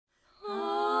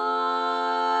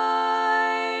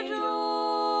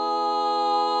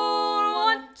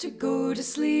to go to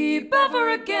sleep ever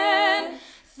again.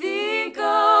 Think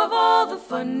of all the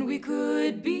fun we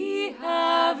could be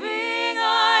having.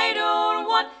 I don't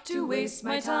want to waste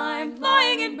my time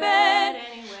lying in bed.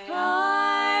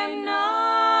 I'm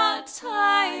not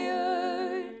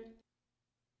tired.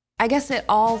 I guess it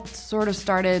all sort of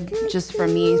started just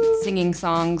from me singing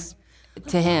songs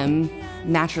to him.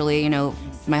 Naturally, you know,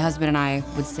 my husband and I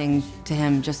would sing to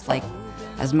him just like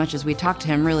as much as we talked to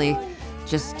him, really,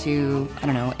 just to, I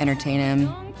don't know, entertain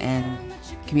him and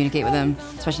communicate with him,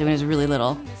 especially when he was really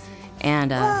little.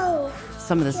 And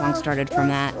some of the songs started from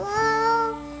that.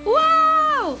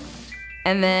 Whoa!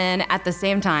 And then at the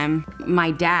same time,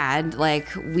 my dad, like,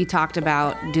 we talked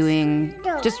about doing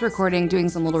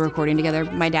some little recording together.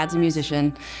 My dad's a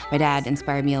musician. My dad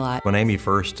inspired me a lot. When Amy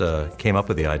first came up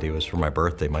with the idea, it was for my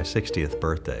birthday, my 60th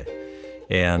birthday.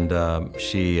 And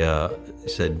she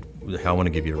said, I want to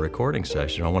give you a recording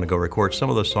session. I want to go record some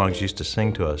of those songs you used to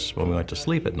sing to us when we went to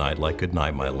sleep at night, like Good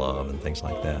Night, My Love, and things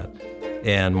like that.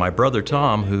 And my brother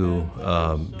Tom, who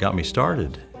got me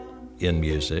started in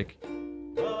music,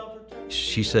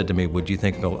 she said to me, would you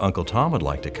think Uncle Tom would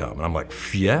like to come? And I'm like,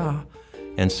 yeah.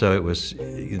 And so it was,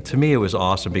 to me, it was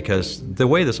awesome because the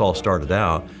way this all started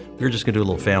out, we were just gonna do a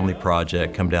little family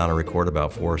project, come down and record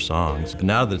about 4 songs. But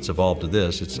now that it's evolved to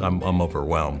this, I'm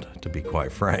overwhelmed, to be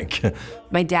quite frank.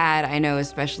 My dad, I know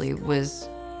especially, was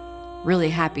really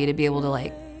happy to be able to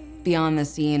like be on the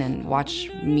scene and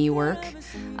watch me work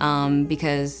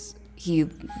because he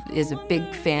is a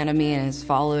big fan of me and has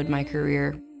followed my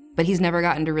career. But he's never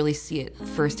gotten to really see it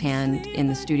firsthand in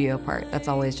the studio part. That's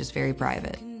always just very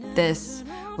private. This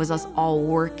was us all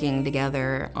working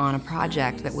together on a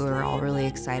project that we were all really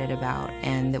excited about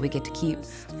and that we get to keep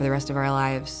for the rest of our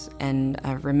lives and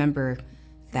remember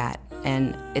that.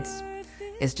 And it's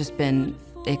just been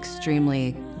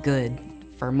extremely good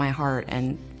for my heart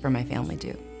and for my family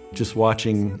too. Just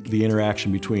watching the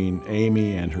interaction between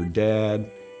Amy and her dad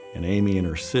and Amy and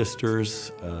her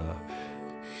sisters,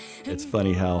 it's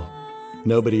funny how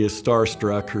nobody is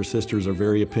starstruck. Her sisters are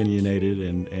very opinionated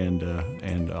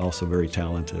and also very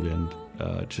talented.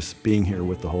 And just being here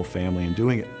with the whole family and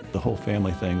doing it, the whole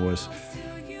family thing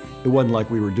it wasn't like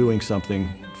we were doing something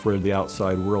for the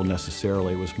outside world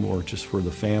necessarily. It was more just for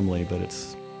the family, but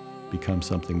it's become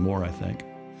something more, I think.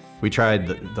 We tried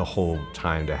the whole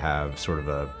time to have sort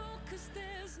of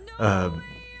a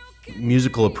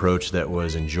musical approach that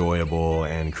was enjoyable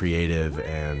and creative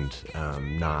and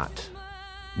not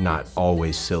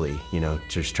always silly, you know,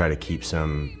 just try to keep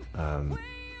some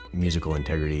musical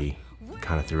integrity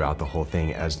kind of throughout the whole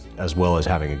thing as well as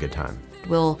having a good time.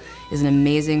 Will is an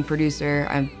amazing producer.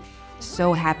 I'm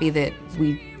so happy that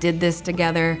we did this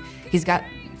together. He's got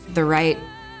the right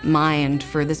mind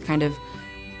for this kind of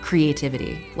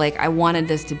creativity. Like, I wanted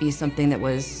this to be something that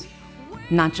was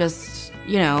not just,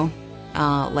 you know,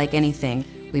 like anything.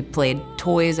 We played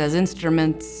toys as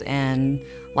instruments and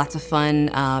lots of fun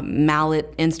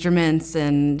mallet instruments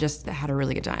and just had a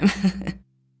really good time.